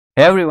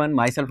Hey everyone,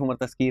 myself Umar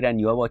Taskir and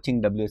you are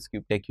watching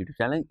WsCubeTech YouTube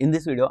channel. In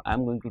this video, I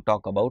am going to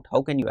talk about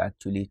how can you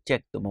actually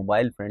check the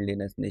mobile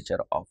friendliness nature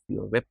of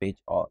your web page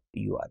or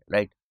URL,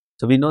 right?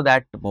 So we know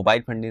that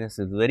mobile friendliness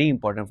is very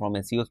important from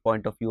SEO's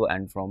point of view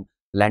and from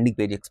landing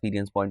page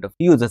experience point of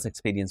view, users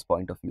experience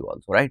point of view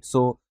also, right?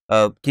 So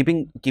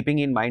keeping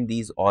in mind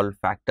these all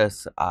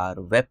factors,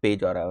 our web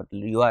page or our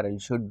URL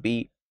should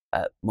be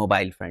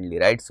mobile friendly,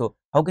 right? So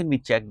how can we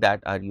check that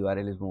our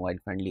URL is mobile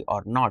friendly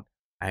or not?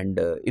 And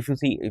if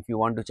you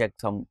want to check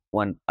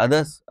someone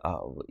others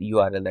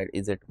URL, that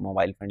is it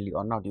mobile friendly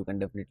or not, you can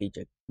definitely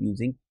check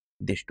using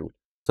this tool.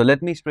 So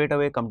let me straight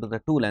away come to the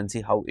tool and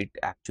see how it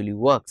actually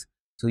works.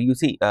 So you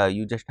see,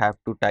 you just have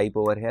to type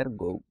over here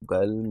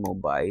Google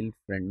mobile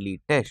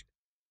friendly test,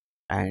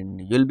 and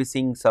you'll be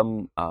seeing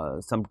some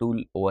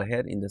tool over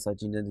here in the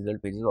search engine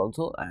result pages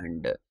also,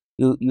 and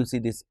you see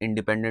this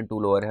independent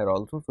tool over here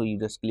also. So you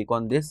just click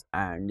on this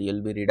and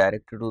you'll be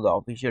redirected to the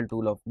official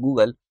tool of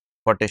Google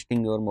for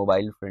testing your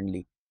mobile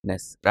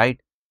friendliness, right?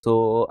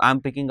 So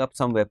I'm picking up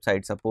some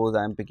website. Suppose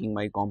I'm picking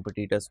my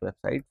competitors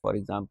website. For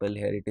example,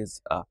 here it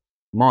is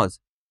Moz.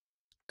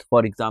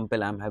 For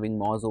example, I'm having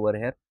Moz over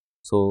here.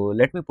 So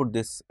let me put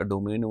this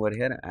domain over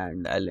here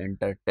and I'll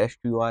enter test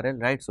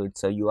URL, right? So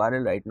it's a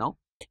URL right now,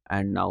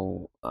 and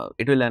now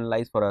it will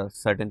analyze for a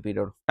certain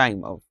period of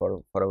time,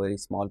 for a very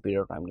small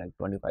period of time, like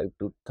 25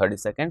 to 30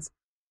 seconds,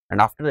 and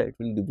after that it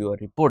will give you a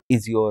report,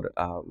 is your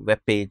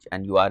web page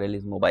and URL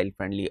is mobile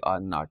friendly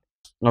or not.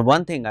 Now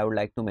one thing I would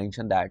like to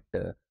mention that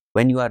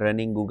when you are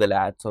running Google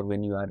ads or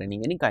when you are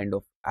running any kind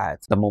of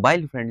ads, the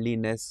mobile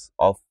friendliness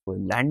of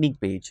landing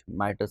page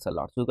matters a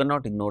lot, so you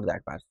cannot ignore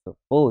that part.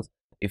 Suppose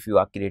if you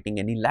are creating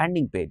any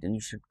landing page, and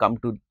you should come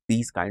to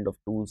these kind of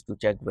tools to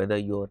check whether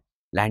your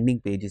landing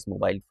page is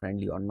mobile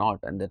friendly or not,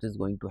 and that is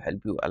going to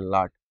help you a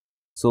lot.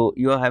 So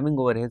you are having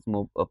over here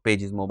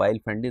page is mobile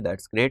friendly,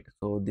 that's great.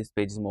 So this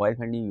page is mobile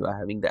friendly, you are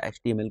having the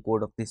HTML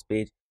code of this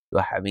page, you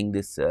are having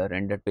this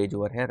rendered page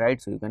over here,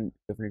 right? So you can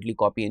definitely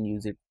copy and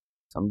use it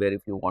somewhere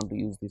if you want to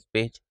use this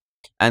page.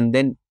 And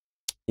then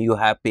you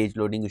have page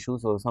loading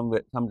issues, so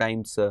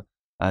sometimes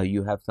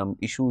you have some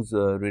issues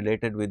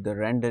related with the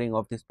rendering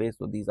of this page.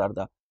 So these are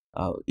the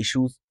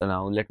issues.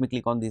 Now let me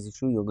click on this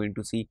issue. You're going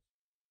to see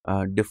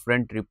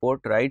different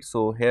report, right?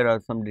 So here are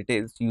some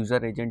details.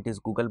 User agent is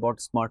Googlebot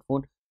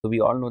smartphone. So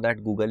we all know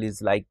that Google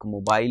is like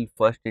mobile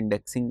first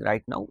indexing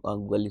right now.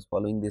 Google is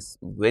following this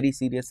very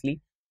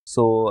seriously.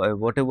 So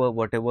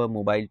whatever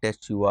mobile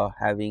tests you are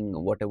having,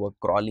 whatever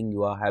crawling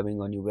you are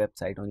having on your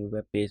website, on your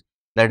web page,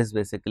 that is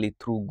basically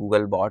through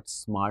Googlebot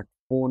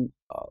smartphone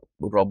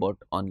robot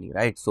only,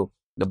 right? So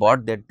the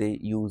bot that they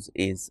use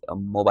is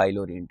mobile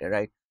oriented,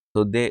 right?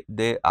 So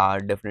they are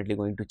definitely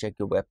going to check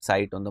your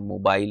website on the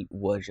mobile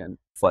version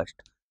first.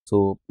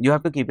 So you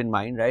have to keep in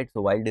mind, right?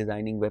 So while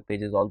designing web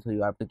pages also,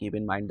 you have to keep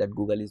in mind that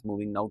Google is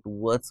moving now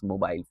towards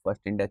mobile first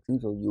indexing,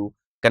 so you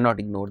cannot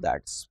ignore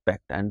that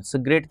aspect. And it's a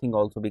great thing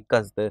also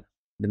because the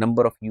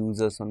number of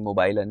users on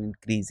mobile are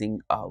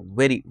increasing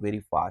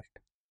very fast.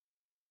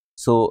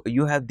 So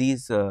you have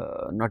these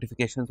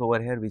notifications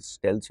over here which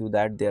tells you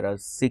that there are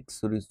 6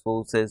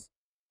 resources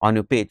on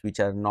your page which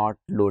are not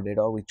loaded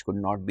or which could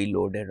not be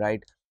loaded,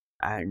 right?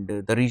 And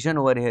the reason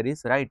over here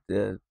is, right,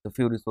 the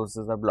few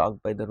resources are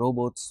blocked by the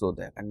robots, so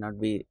they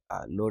cannot be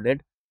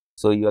loaded.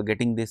 So you are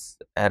getting this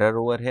error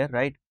over here,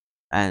 right?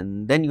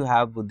 And then you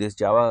have this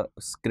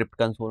JavaScript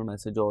console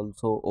message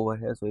also over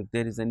here. So if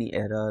there is any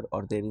error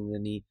or there is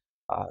any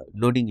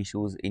loading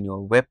issues in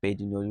your web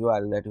page, in your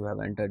URL that you have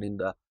entered in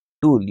the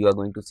tool, you are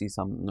going to see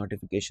some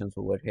notifications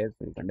over here.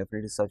 So you can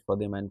definitely search for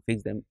them and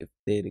fix them if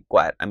they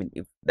require, I mean,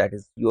 if that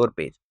is your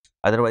page.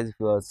 Otherwise, if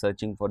you are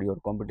searching for your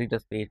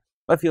competitors page,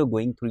 or if you are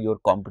going through your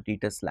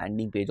competitors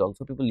landing page,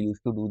 also people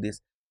used to do this.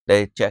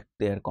 They check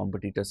their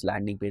competitors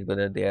landing page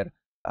whether they are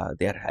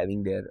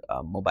having their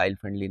mobile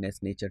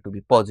friendliness nature to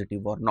be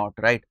positive or not,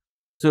 right?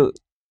 So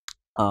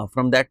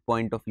from that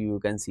point of view, you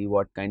can see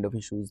what kind of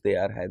issues they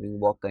are having,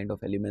 what kind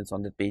of elements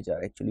on the page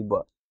are actually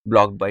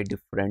blocked by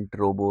different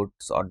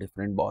robots or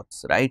different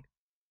bots, right?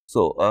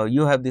 So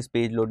you have this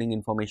page loading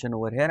information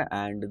over here,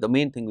 and the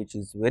main thing which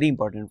is very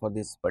important for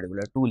this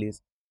particular tool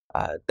is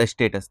the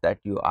status that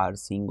you are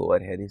seeing over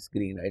here is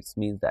green, right? It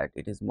means that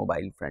it is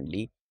mobile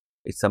friendly.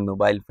 It's a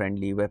mobile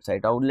friendly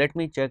website. Now let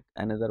me check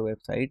another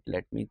website.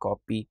 Let me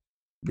copy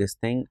this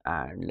thing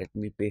and let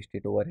me paste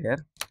it over here.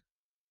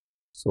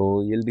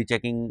 So we'll be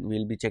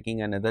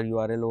checking another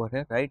URL over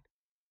here, right?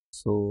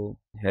 So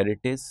here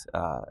it is.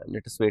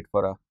 Let us wait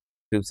for a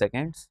few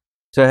seconds.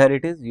 So here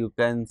it is. You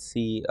can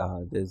see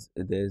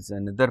there's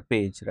another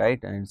page, right?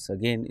 And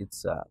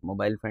it's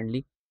mobile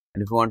friendly.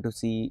 And if you want to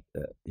see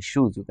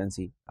issues, you can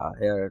see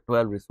here are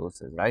 12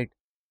 resources, right?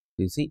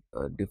 You see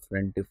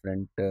different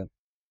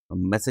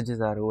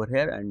messages are over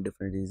here and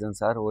different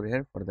reasons are over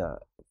here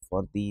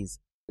for these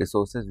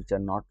resources which are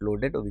not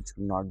loaded or which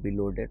will not be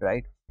loaded,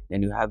 right?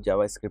 Then you have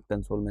JavaScript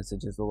console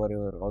messages over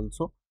here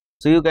also.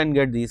 So you can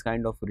get these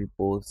kind of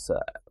reports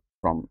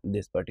from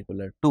this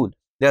particular tool.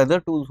 There are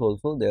other tools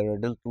also, there are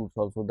other tools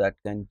also that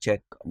can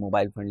check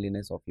mobile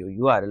friendliness of your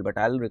URL, but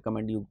I'll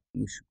recommend you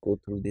should go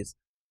through this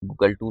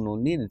Google tool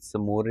only. It's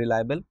more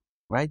reliable,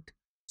 right?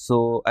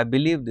 So I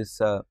believe this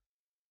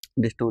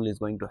tool is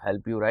going to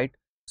help you, right?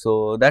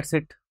 So that's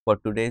it for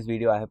today's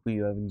video. I hope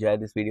you have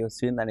enjoyed this video.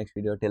 See you in the next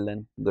video. Till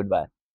then, goodbye.